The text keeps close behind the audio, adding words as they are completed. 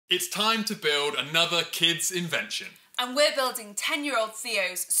It's time to build another kid's invention. And we're building 10-year-old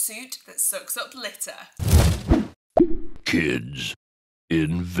Theo's suit that sucks up litter. Kids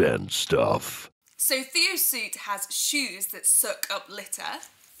invent stuff. So Theo's suit has shoes that suck up litter.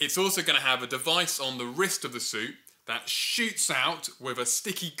 It's also going to have a device on the wrist of the suit that shoots out with a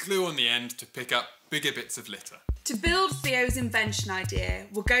sticky glue on the end to pick up bigger bits of litter. To build Theo's invention idea,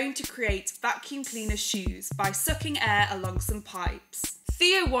 we're going to create vacuum cleaner shoes by sucking air along some pipes.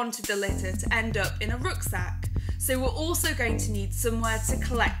 Theo wanted the litter to end up in a rucksack, so we're also going to need somewhere to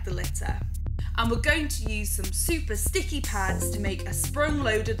collect the litter. And we're going to use some super sticky pads to make a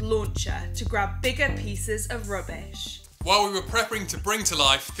sprung-loaded launcher to grab bigger pieces of rubbish. While we were prepping to bring to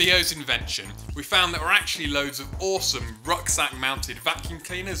life Theo's invention, we found that there are actually loads of awesome rucksack-mounted vacuum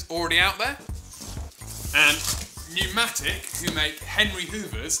cleaners already out there. And Pneumatic, who make Henry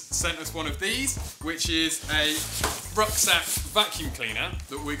Hoovers, sent us one of these, which is a rucksack vacuum cleaner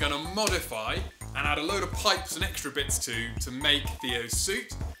that we're going to modify and add a load of pipes and extra bits to make Theo's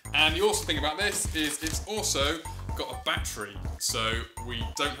suit. And the awesome thing about this is it's also got a battery, so we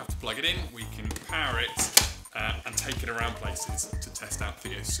don't have to plug it in, we can power it and take it around places to test out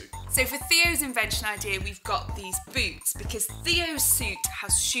Theo's suit. So for Theo's invention idea, we've got these boots because Theo's suit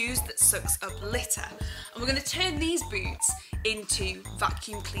has shoes that sucks up litter. And we're going to turn these boots into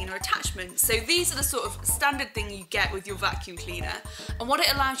vacuum cleaner attachments. So these are the sort of standard thing you get with your vacuum cleaner. And what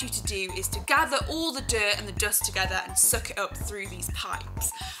it allows you to do is to gather all the dirt and the dust together and suck it up through these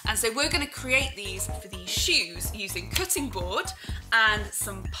pipes. And so we're going to create these for these shoes using cutting board and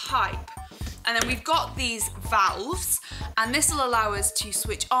some pipe. And then we've got these valves, and this will allow us to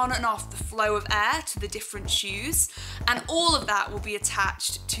switch on and off the flow of air to the different shoes, and all of that will be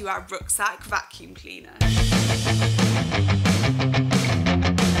attached to our rucksack vacuum cleaner.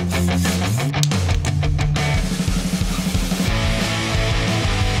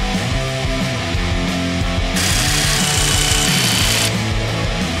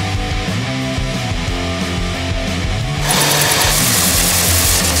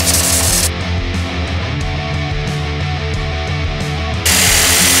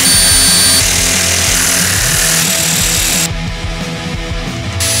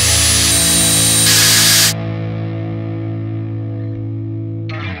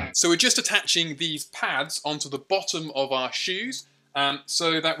 So we're just attaching these pads onto the bottom of our shoes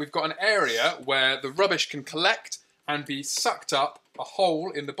so that we've got an area where the rubbish can collect and be sucked up a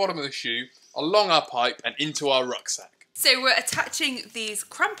hole in the bottom of the shoe along our pipe and into our rucksack. So we're attaching these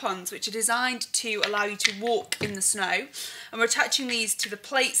crampons which are designed to allow you to walk in the snow, and we're attaching these to the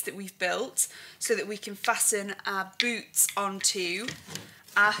plates that we've built so that we can fasten our boots onto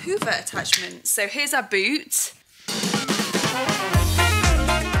our Hoover attachment. So here's our boot.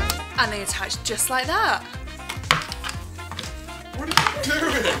 And they attach just like that. What are you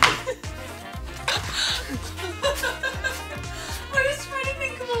doing? I was trying to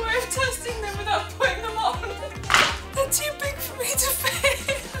think of a way of testing them without putting them on. They're too big for me to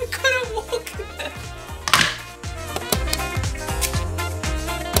fit. I couldn't walk in them.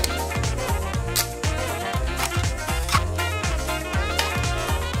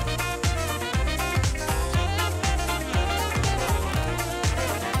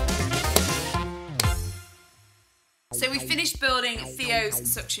 So we finished building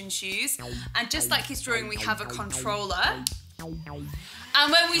Theo's suction shoes, and just like his drawing, we have a controller.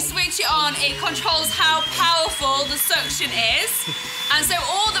 And when we switch it on, it controls how powerful the suction is. And so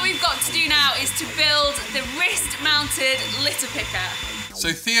all that we've got to do now is to build the wrist-mounted litter picker.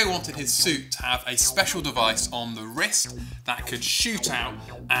 So Theo wanted his suit to have a special device on the wrist that could shoot out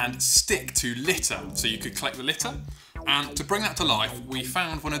and stick to litter, so you could collect the litter. And to bring that to life, we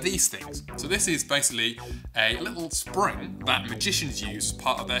found one of these things. So this is basically a little spring that magicians use as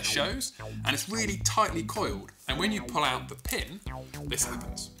part of their shows, and it's really tightly coiled. And when you pull out the pin, this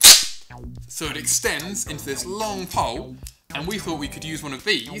happens. So it extends into this long pole, and we thought we could use one of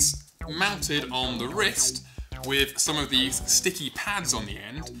these mounted on the wrist with some of these sticky pads on the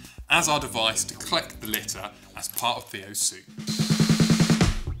end as our device to collect the litter as part of Theo's suit.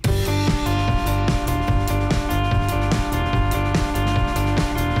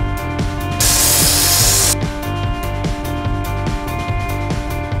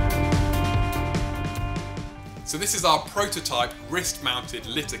 So this is our prototype wrist-mounted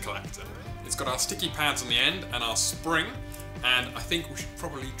litter collector. It's got our sticky pads on the end and our spring, and I think we should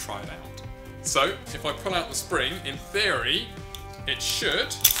probably try it out. So if I pull out the spring, in theory, it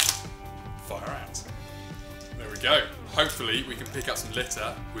should fire out. There we go. hopefully we can pick up some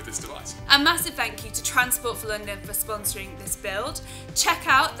litter with this device. A massive thank you to Transport for London for sponsoring this build. Check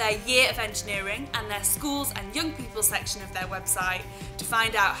out their Year of Engineering and their schools and young people section of their website to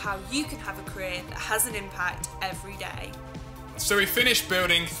find out how you can have a career that has an impact every day. So we finished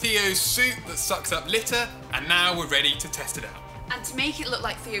building Theo's suit that sucks up litter, and now we're ready to test it out. And to make it look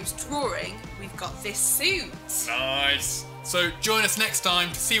like Theo's drawing, we've got this suit. Nice. So join us next time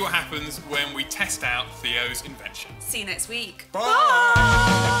to see what happens when we test out Theo's invention. See you next week. Bye.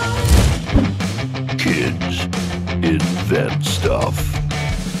 Kids invent stuff.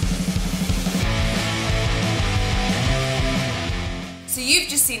 So you've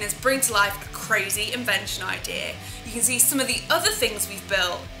just seen us bring to life a crazy invention idea. You can see some of the other things we've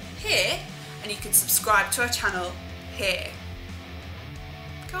built here, and you can subscribe to our channel here.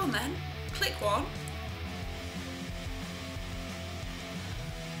 Go on then, click one.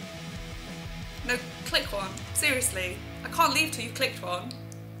 No, click one. Seriously, I can't leave till you've clicked one.